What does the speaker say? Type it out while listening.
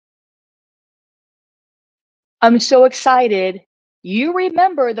I'm so excited. You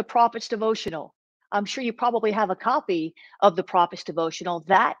remember the Prophet's Devotional. I'm sure you probably have a copy of the Prophet's Devotional.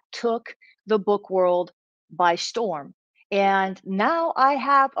 That took the book world by storm. And now I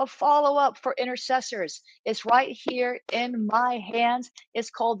have a follow up for intercessors. It's right here in my hands. It's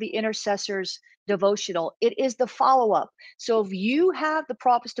called the Intercessor's Devotional. It is the follow up. So if you have the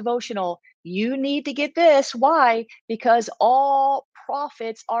Prophet's Devotional, you need to get this. Why? Because all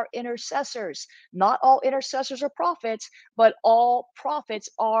prophets are intercessors. Not all intercessors are prophets, but all prophets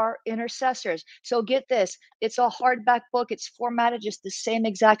are intercessors. So get this, it's a hardback book. It's formatted just the same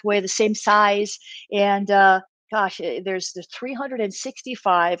exact way, the same size. And there's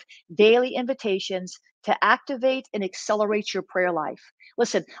 365 daily invitations to activate and accelerate your prayer life.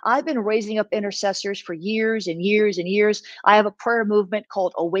 Listen, I've been raising up intercessors for years and years and years. I have a prayer movement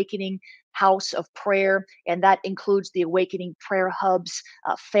called Awakening House of Prayer, and that includes the Awakening Prayer Hubs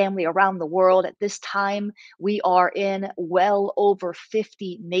family around the world. At this time, we are in well over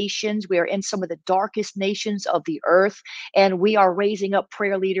 50 nations. We are in some of the darkest nations of the earth, and we are raising up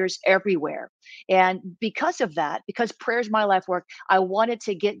prayer leaders everywhere. And because of that, because prayer is my life work, I wanted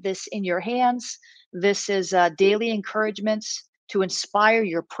to get this in your hands. This is daily encouragements to inspire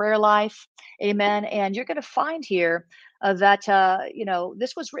your prayer life. Amen. And you're going to find here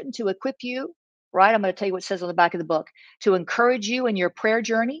this was written to equip you, right? I'm going to tell you what it says on the back of the book, to encourage you in your prayer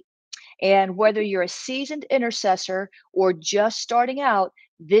journey. And whether you're a seasoned intercessor or just starting out,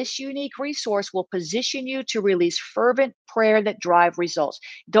 this unique resource will position you to release fervent prayer that drive results.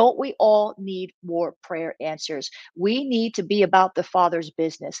 Don't we all need more prayer answers? We need to be about the Father's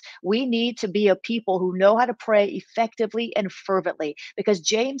business. We need to be a people who know how to pray effectively and fervently, because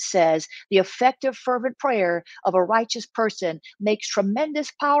James says the effective fervent prayer of a righteous person makes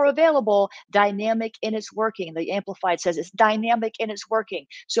tremendous power available, dynamic in its working. The Amplified says it's dynamic in its working.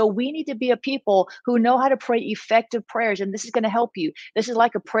 So we need to be a people who know how to pray effective prayers, and this is going to help you. This is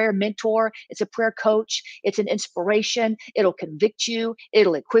like a prayer mentor, it's a prayer coach, it's an inspiration. It'll convict you,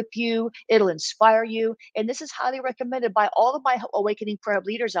 it'll equip you, it'll inspire you. And this is highly recommended by all of my Awakening Prayer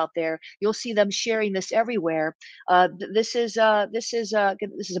leaders out there. You'll see them sharing this everywhere. This is a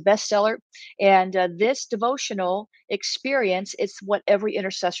bestseller, and this devotional experience, it's what every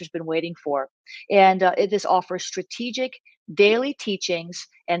intercessor's been waiting for. And this offers strategic daily teachings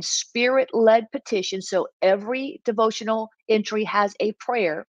and spirit-led petitions. So every devotional entry has a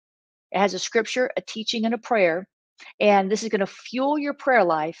prayer. It has a scripture, a teaching, and a prayer. And this is going to fuel your prayer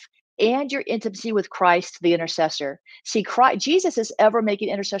life and your intimacy with Christ, the intercessor. See, Christ, Jesus is ever making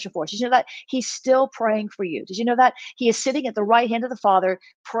intercession for us. Did you know that? He's still praying for you. Did you know that? He is sitting at the right hand of the Father,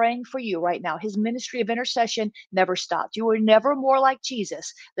 praying for you right now. His ministry of intercession never stopped. You are never more like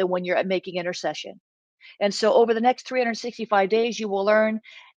Jesus than when you're making intercession. And so over the next 365 days, you will learn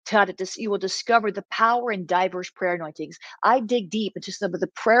you will discover the power in diverse prayer anointings. I dig deep into some of the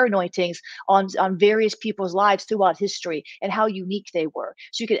prayer anointings on various people's lives throughout history and how unique they were.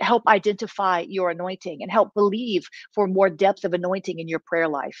 So you can help identify your anointing and help believe for more depth of anointing in your prayer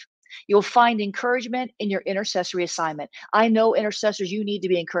life. You'll find encouragement in your intercessory assignment. I know intercessors, you need to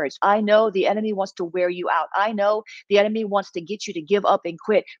be encouraged. I know the enemy wants to wear you out. I know the enemy wants to get you to give up and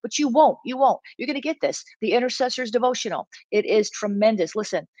quit, but you won't. You won't. You're going to get this. The Intercessor's Devotional. It is tremendous.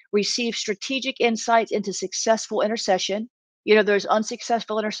 Listen, receive strategic insights into successful intercession. You know, there's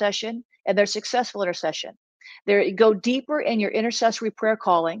unsuccessful intercession and there's successful intercession. There, go deeper in your intercessory prayer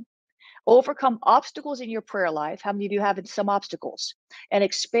calling. Overcome obstacles in your prayer life. How many of you have some obstacles? And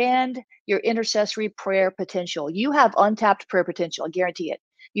expand your intercessory prayer potential. You have untapped prayer potential, I guarantee it.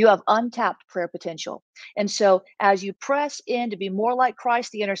 You have untapped prayer potential. And so, as you press in to be more like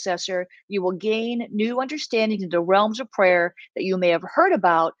Christ the intercessor, you will gain new understanding into realms of prayer that you may have heard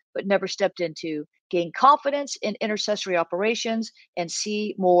about but never stepped into. Gain confidence in intercessory operations and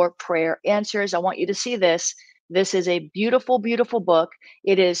see more prayer answers. I want you to see this. This is a beautiful, beautiful book.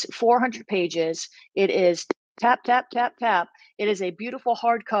 It is 400 pages. It is tap, tap, tap, tap. It is a beautiful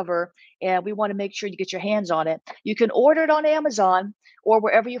hardcover, and we want to make sure you get your hands on it. You can order it on Amazon or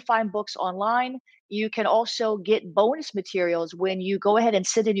wherever you find books online. You can also get bonus materials when you go ahead and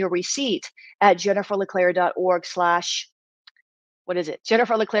send in your receipt at jenniferleclaire.org slash, what is it?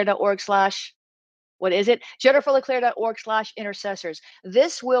 jenniferleclaire.org slash, what is it? jenniferleclaire.org/intercessors.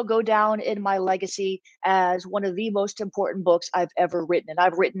 This will go down in my legacy as one of the most important books I've ever written. And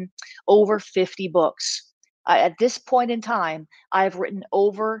I've written over 50 books. At this point in time, I've written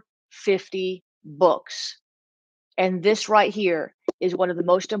over 50 books. And this right here is one of the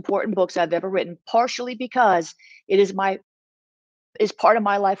most important books I've ever written, partially because it is my is part of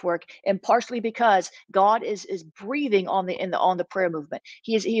my life work, and partially because God is breathing on the prayer movement.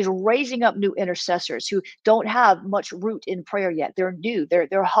 He is raising up new intercessors who don't have much root in prayer yet. They're new,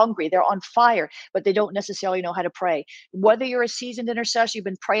 they're hungry, they're on fire, but they don't necessarily know how to pray. Whether you're a seasoned intercessor, you've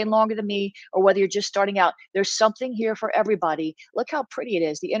been praying longer than me, or whether you're just starting out, there's something here for everybody. Look how pretty it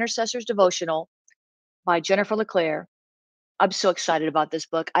is. The Intercessor's Devotional by Jennifer LeClaire. I'm so excited about this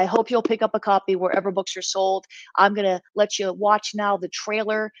book. I hope you'll pick up a copy wherever books are sold. I'm going to let you watch now the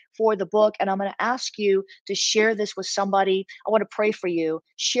trailer for the book, and I'm going to ask you to share this with somebody. I want to pray for you.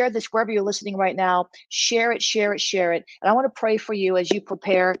 Share this wherever you're listening right now. Share it, share it, share it. And I want to pray for you as you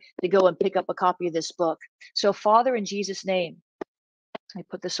prepare to go and pick up a copy of this book. So, Father, in Jesus' name, I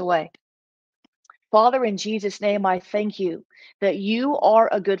put this away. Father, in Jesus' name, I thank you that you are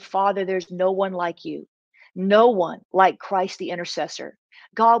a good father. There's no one like you, no one like Christ the Intercessor.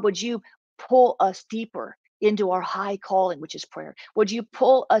 God, would you pull us deeper into our high calling, which is prayer? Would you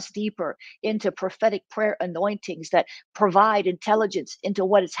pull us deeper into prophetic prayer anointings that provide intelligence into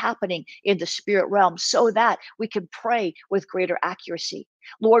what is happening in the spirit realm so that we can pray with greater accuracy?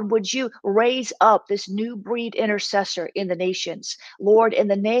 Lord, would you raise up this new breed intercessor in the nations? Lord, in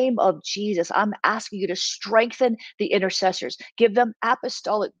the name of Jesus, I'm asking you to strengthen the intercessors, give them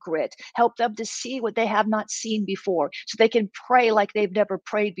apostolic grit, help them to see what they have not seen before so they can pray like they've never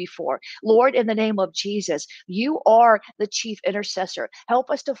prayed before. Lord, in the name of Jesus, you are the chief intercessor. Help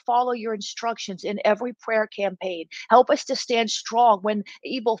us to follow your instructions in every prayer campaign. Help us to stand strong when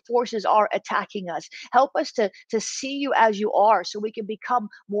evil forces are attacking us. Help us to see you as you are so we can become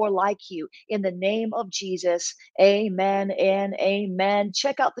more like you. In the name of Jesus, amen and amen.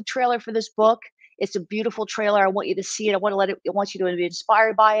 Check out the trailer for this book. It's a beautiful trailer. I want you to see it. I want you to be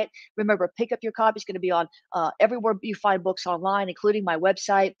inspired by it. Remember, pick up your copy. It's going to be on everywhere you find books online, including my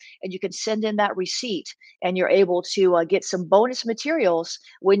website. And you can send in that receipt, and you're able to get some bonus materials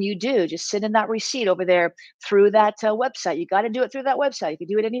when you do. Just send in that receipt over there through that website. You got to do it through that website. If you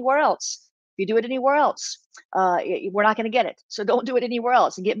do it anywhere else, if you do it anywhere else, we're not going to get it. So don't do it anywhere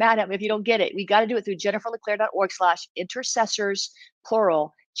else and get mad at me if you don't get it. We got to do it through jenniferleclaire.org/intercessors,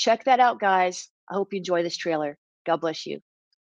 plural. Check that out, guys. I hope you enjoy this trailer. God bless you.